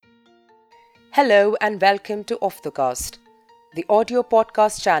Hello and welcome to Ophthalcast, the audio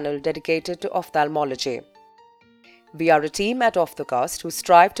podcast channel dedicated to ophthalmology. We are a team at Ophthalcast who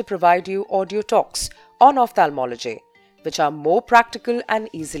strive to provide you audio talks on ophthalmology, which are more practical and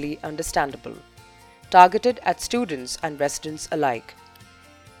easily understandable, targeted at students and residents alike.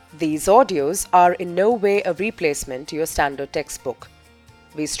 These audios are in no way a replacement to your standard textbook.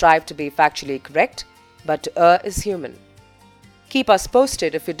 We strive to be factually correct, but to err is human. Keep us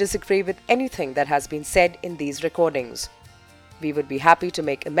posted if you disagree with anything that has been said in these recordings. We would be happy to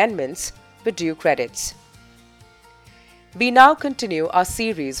make amendments with due credits. We now continue our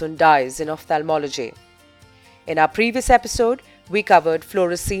series on dyes in ophthalmology. In our previous episode, we covered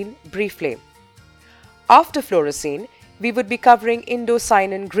fluorescein briefly. After fluorescein, we would be covering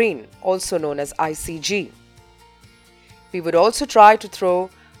indocyanin green, also known as ICG. We would also try to throw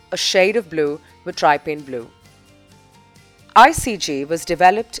a shade of blue with trypane blue. ICG was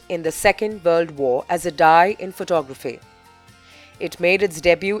developed in the Second World War as a dye in photography. It made its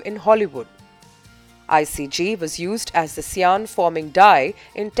debut in Hollywood. ICG was used as the cyan-forming dye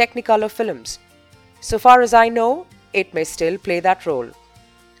in Technicolor films. So far as I know, it may still play that role.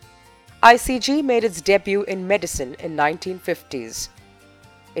 ICG made its debut in medicine in 1950s.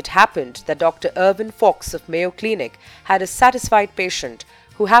 It happened that Dr. Irvin Fox of Mayo Clinic had a satisfied patient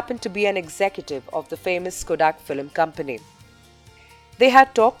who happened to be an executive of the famous Kodak Film Company. They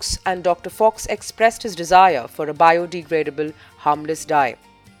had talks and Dr. Fox expressed his desire for a biodegradable, harmless dye.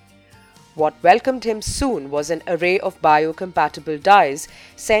 What welcomed him soon was an array of biocompatible dyes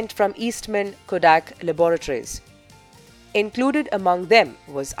sent from Eastman Kodak Laboratories. Included among them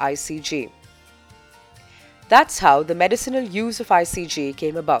was ICG. That's how the medicinal use of ICG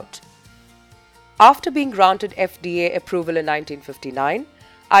came about. After being granted FDA approval in 1959,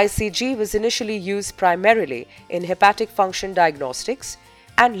 ICG was initially used primarily in hepatic function diagnostics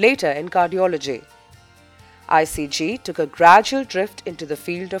and later in cardiology. ICG took a gradual drift into the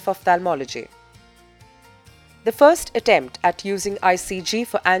field of ophthalmology. The first attempt at using ICG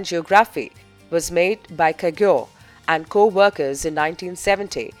for angiography was made by Kagur and co-workers in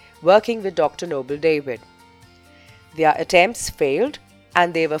 1970, working with Dr. Noble David. Their attempts failed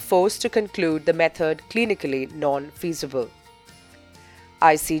and they were forced to conclude the method clinically non-feasible.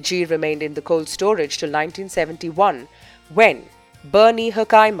 ICG remained in the cold storage till 1971 when Bernie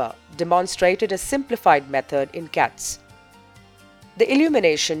Herkheimer demonstrated a simplified method in cats. The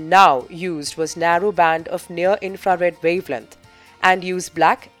illumination now used was narrow band of near-infrared wavelength and used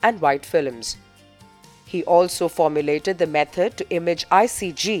black and white films. He also formulated the method to image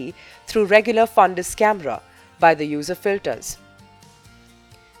ICG through regular fundus camera by the use of filters.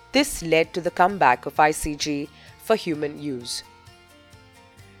 This led to the comeback of ICG for human use.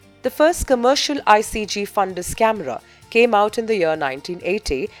 The first commercial ICG fundus camera came out in the year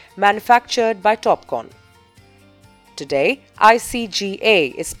 1980, manufactured by Topcon. Today,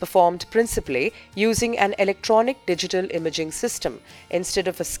 ICGA is performed principally using an electronic digital imaging system instead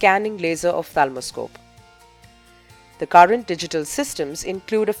of a scanning laser ophthalmoscope. The current digital systems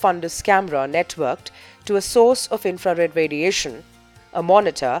include a fundus camera networked to a source of infrared radiation, a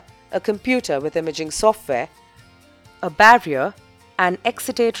monitor, a computer with imaging software, a barrier, and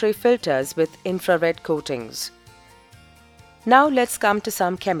excitatory filters with infrared coatings. Now let's come to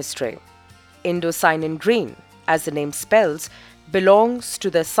some chemistry. Indocyanin green, as the name spells, belongs to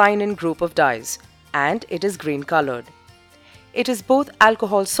the cyanin group of dyes, and it is green colored. It is both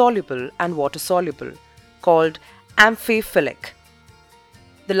alcohol soluble and water soluble, called amphiphilic.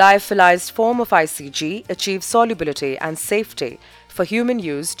 The lyophilized form of ICG achieves solubility and safety for human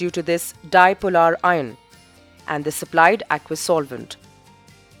use due to this dipolar ion and the supplied aqueous solvent.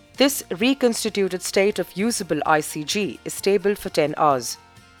 This reconstituted state of usable ICG is stable for 10 hours.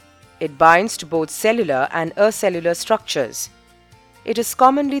 It binds to both cellular and acellular structures. It is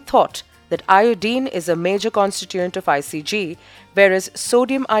commonly thought that iodine is a major constituent of ICG, whereas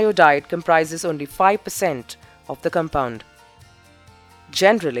sodium iodide comprises only 5% of the compound.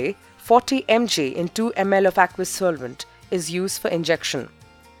 Generally, 40 mg in 2 ml of aqueous solvent is used for injection,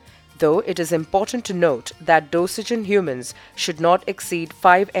 though it is important to note that dosage in humans should not exceed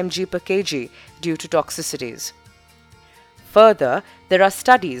 5 mg per kg due to toxicities. Further, there are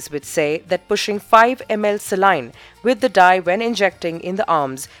studies which say that pushing 5 ml saline with the dye when injecting in the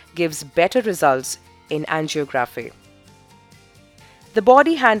arms gives better results in angiography. The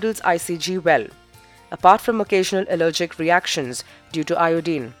body handles ICG well, apart from occasional allergic reactions due to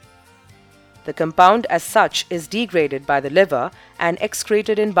iodine. The compound as such is degraded by the liver and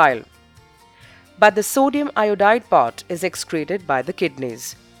excreted in bile, but the sodium iodide part is excreted by the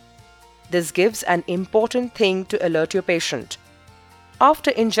kidneys. This gives an important thing to alert your patient.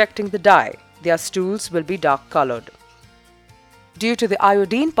 After injecting the dye, their stools will be dark colored. Due to the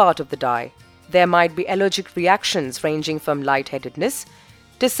iodine part of the dye, there might be allergic reactions ranging from lightheadedness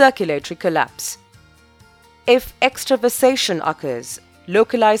to circulatory collapse. If extravasation occurs,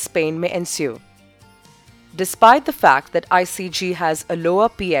 localized pain may ensue. Despite the fact that ICG has a lower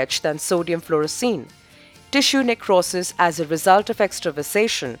pH than sodium fluorescein, tissue necrosis as a result of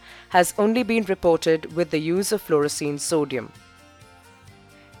extravasation has only been reported with the use of fluorescein sodium.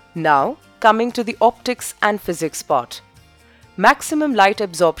 Now, coming to the optics and physics part. Maximum light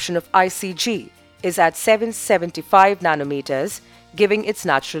absorption of ICG is at 775 nanometers, giving its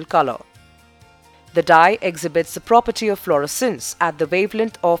natural color. The dye exhibits the property of fluorescence at the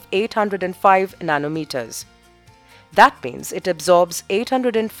wavelength of 805 nanometers. That means it absorbs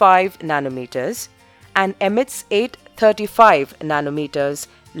 805 nanometers and emits 835 nanometers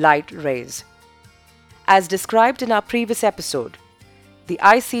light rays. As described in our previous episode, the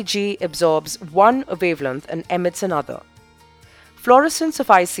ICG absorbs one wavelength and emits another. Fluorescence of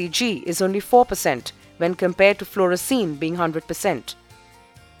ICG is only 4% when compared to fluorescein being 100%.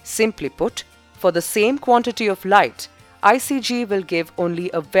 Simply put, for the same quantity of light, ICG will give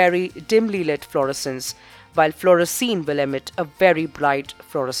only a very dimly lit fluorescence, while fluorescein will emit a very bright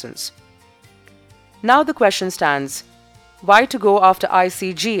fluorescence. Now the question stands, why to go after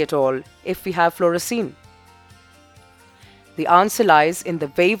ICG at all if we have fluorescein? The answer lies in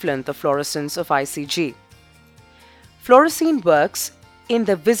the wavelength of fluorescence of ICG. Fluorescein works in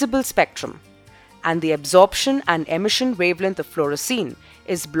the visible spectrum, and the absorption and emission wavelength of fluorescein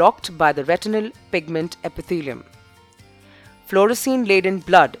is blocked by the retinal pigment epithelium. Fluorescein-laden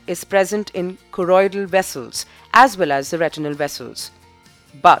blood is present in choroidal vessels as well as the retinal vessels.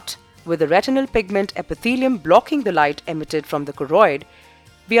 But with the retinal pigment epithelium blocking the light emitted from the choroid,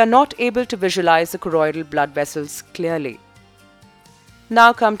 we are not able to visualize the choroidal blood vessels clearly.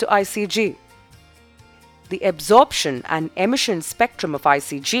 Now come to ICG. The absorption and emission spectrum of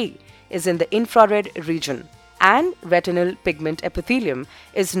ICG is in the infrared region, and retinal pigment epithelium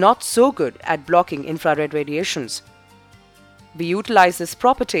is not so good at blocking infrared radiations. We utilize this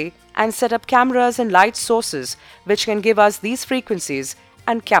property and set up cameras and light sources which can give us these frequencies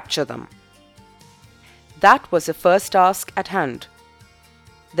and capture them. That was the first task at hand: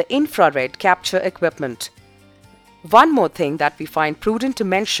 the infrared capture equipment. One more thing that we find prudent to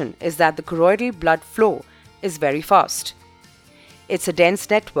mention is that the choroidal blood flow is very fast. It's a dense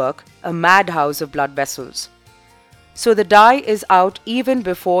network, a madhouse of blood vessels. So the dye is out even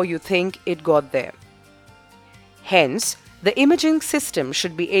before you think it got there. Hence, the imaging system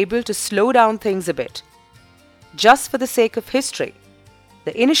should be able to slow down things a bit. Just for the sake of history,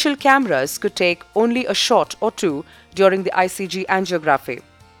 the initial cameras could take only a shot or two during the ICG angiography.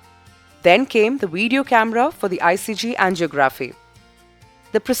 Then came the video camera for the ICG angiography.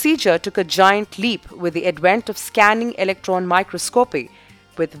 The procedure took a giant leap with the advent of scanning electron microscopy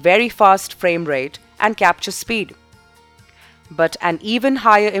with very fast frame rate and capture speed. But an even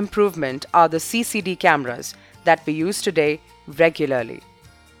higher improvement are the CCD cameras that we use today regularly.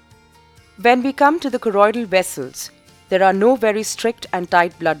 When we come to the choroidal vessels, there are no very strict and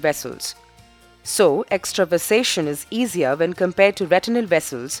tight blood vessels. So, extravasation is easier when compared to retinal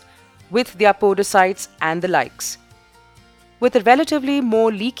vessels with their podocytes and the likes. With a relatively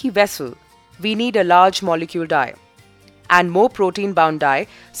more leaky vessel, we need a large molecule dye and more protein-bound dye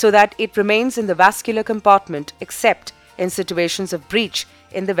so that it remains in the vascular compartment except in situations of breach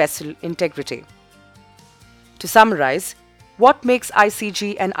in the vessel integrity. To summarize, what makes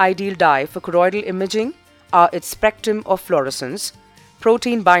ICG an ideal dye for choroidal imaging are its spectrum of fluorescence,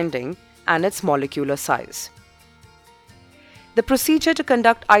 protein binding, and its molecular size. The procedure to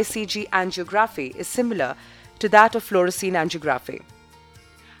conduct ICG angiography is similar to that of fluorescein angiography.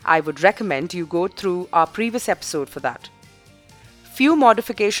 I would recommend you go through our previous episode for that. Few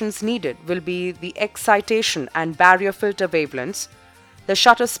modifications needed will be the excitation and barrier filter wavelengths, the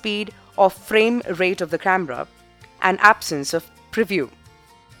shutter speed or frame rate of the camera, and absence of preview.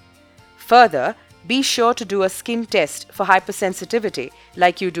 Further, be sure to do a skin test for hypersensitivity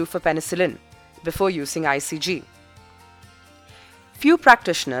like you do for penicillin before using ICG. Few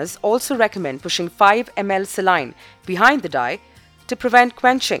practitioners also recommend pushing 5 ml saline behind the dye to prevent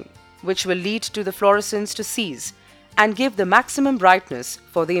quenching, which will lead to the fluorescence to cease and give the maximum brightness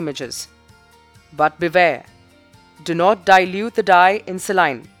for the images. But beware, do not dilute the dye in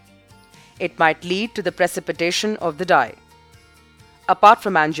saline. It might lead to the precipitation of the dye. Apart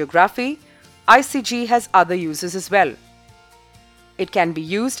from angiography, ICG has other uses as well. It can be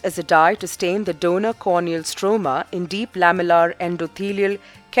used as a dye to stain the donor corneal stroma in deep lamellar endothelial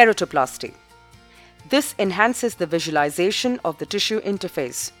keratoplasty. This enhances the visualization of the tissue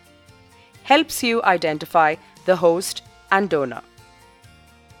interface. helps you identify the host and donor.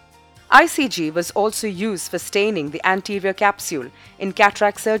 ICG was also used for staining the anterior capsule in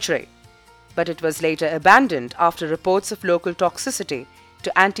cataract surgery, but it was later abandoned after reports of local toxicity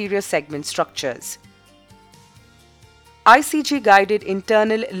to anterior segment structures. ICG-guided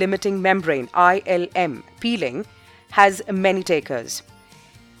internal limiting membrane (ILM) peeling has many takers.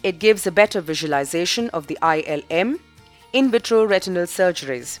 It gives a better visualization of the ILM in vitro retinal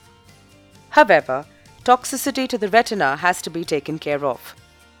surgeries. However, toxicity to the retina has to be taken care of.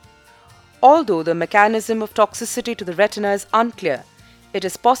 Although the mechanism of toxicity to the retina is unclear, it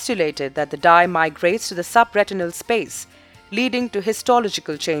is postulated that the dye migrates to the subretinal space, leading to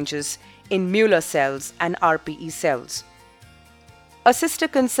histological changes in Mueller cells and RPE cells. A sister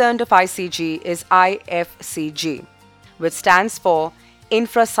concern of ICG is IFCG, which stands for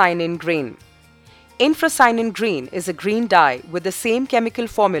infracinin green. Infracinin green is a green dye with the same chemical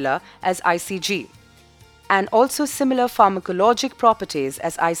formula as ICG and also similar pharmacologic properties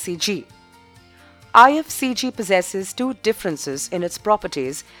as ICG. IFCG possesses two differences in its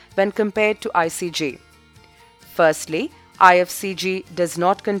properties when compared to ICG. Firstly, IFCG does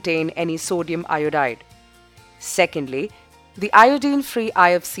not contain any sodium iodide. Secondly, the iodine-free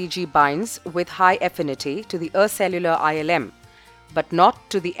IFCG binds with high affinity to the acellular ILM, but not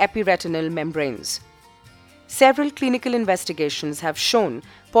to the epiretinal membranes. Several clinical investigations have shown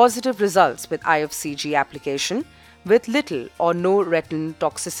positive results with IFCG application with little or no retinal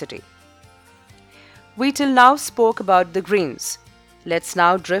toxicity. We till now spoke about the greens. Let's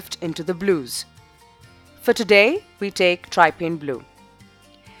now drift into the blues. For today, we take Trypane Blue.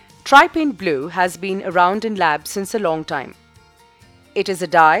 Trypane Blue has been around in labs since a long time. It is a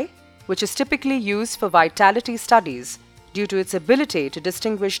dye which is typically used for vitality studies due to its ability to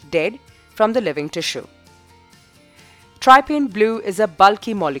distinguish dead from the living tissue. Trypane Blue is a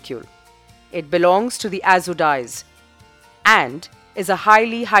bulky molecule. It belongs to the azo dyes and is a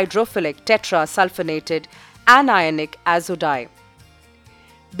highly hydrophilic tetrasulfonated anionic azo dye.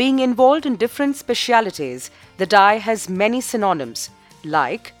 Being involved in different specialities, the dye has many synonyms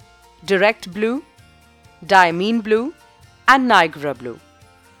like direct blue, diamine blue, and Niagara blue.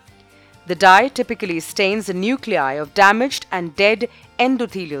 The dye typically stains the nuclei of damaged and dead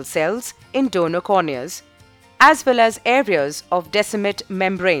endothelial cells in donor corneas, as well as areas of decimate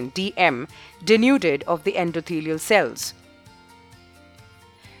membrane (DM) denuded of the endothelial cells.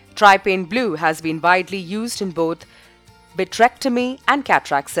 Trypane Blue has been widely used in both vitrectomy and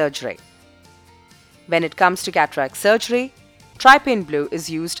cataract surgery. When it comes to cataract surgery, Trypane Blue is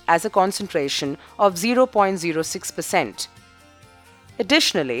used as a concentration of 0.06%.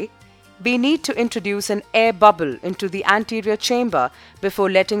 Additionally, we need to introduce an air bubble into the anterior chamber before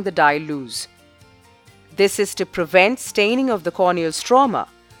letting the dye loose. This is to prevent staining of the corneal stroma,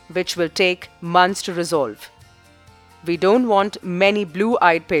 which will take months to resolve. We don't want many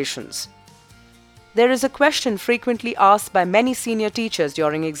blue-eyed patients. There is a question frequently asked by many senior teachers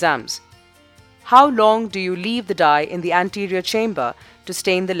during exams. How long do you leave the dye in the anterior chamber to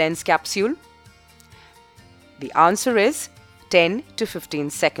stain the lens capsule? The answer is 10 to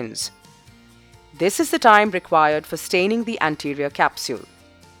 15 seconds. This is the time required for staining the anterior capsule.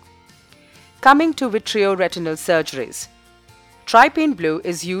 Coming to vitreoretinal surgeries, Trypane Blue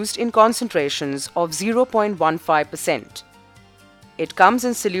is used in concentrations of 0.15%. It comes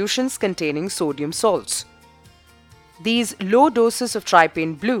in solutions containing sodium salts. These low doses of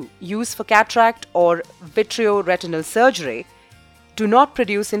Trypane Blue used for cataract or vitreoretinal surgery do not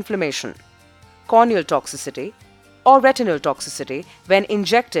produce inflammation, corneal toxicity, or retinal toxicity when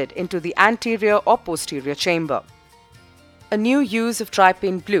injected into the anterior or posterior chamber. A new use of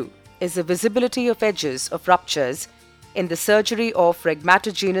Trypane Blue is the visibility of edges of ruptures in the surgery of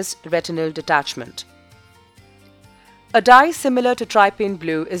rhegmatogenous retinal detachment. A dye similar to Trypane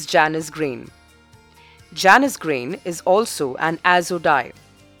Blue is Janus Green. Janus Green is also an azo dye.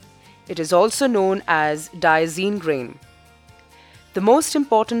 It is also known as diazine green. The most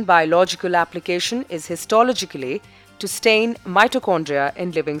important biological application is histologically to stain mitochondria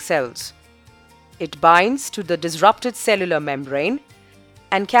in living cells. It binds to the disrupted cellular membrane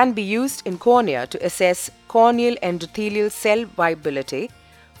and can be used in cornea to assess corneal endothelial cell viability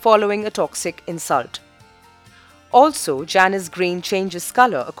following a toxic insult. Also, Janus Green changes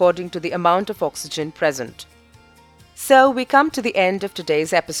color according to the amount of oxygen present. So, we come to the end of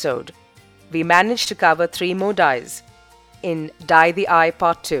today's episode. We managed to cover 3 more dyes in Dye the Eye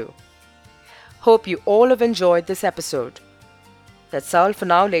Part 2. Hope you all have enjoyed this episode. That's all for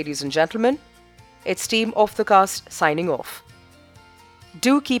now, ladies and gentlemen. It's Team Off the Cast signing off.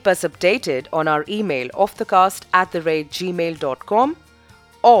 Do keep us updated on our email offthecast@gmail.com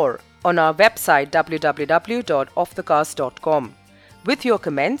or on our website www.offthecast.com with your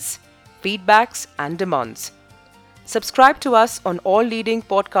comments, feedbacks, and demands. Subscribe to us on all leading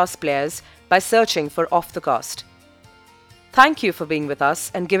podcast players by searching for Off the Cast. Thank you for being with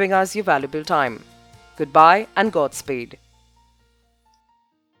us and giving us your valuable time. Goodbye and Godspeed.